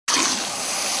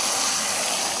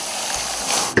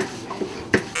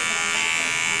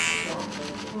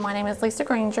My name is Lisa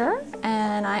Granger,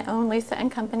 and I own Lisa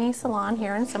Company Salon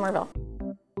here in Summerville.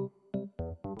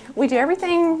 We do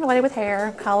everything related with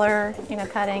hair, color,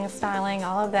 cutting, styling,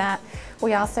 all of that.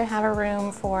 We also have a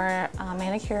room for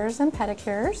manicures and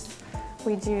pedicures.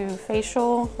 We do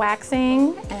facial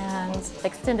waxing and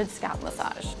extended scalp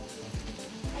massage.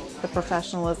 The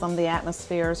professionalism, the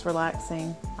atmosphere is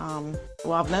relaxing.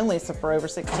 Well, I've known Lisa for over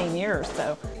 16 years,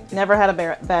 so never had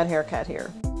a bad haircut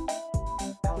here.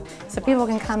 So people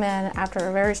can come in after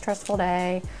a very stressful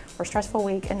day or stressful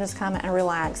week and just come and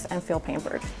relax and feel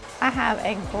pampered. I have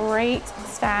a great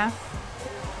staff,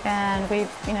 and we've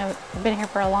been here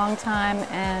for a long time,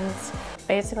 and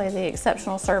basically the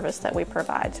exceptional service that we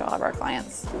provide to all of our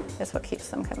clients is what keeps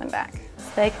them coming back.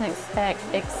 They can expect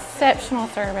exceptional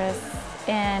service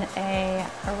in a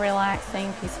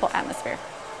relaxing, peaceful atmosphere.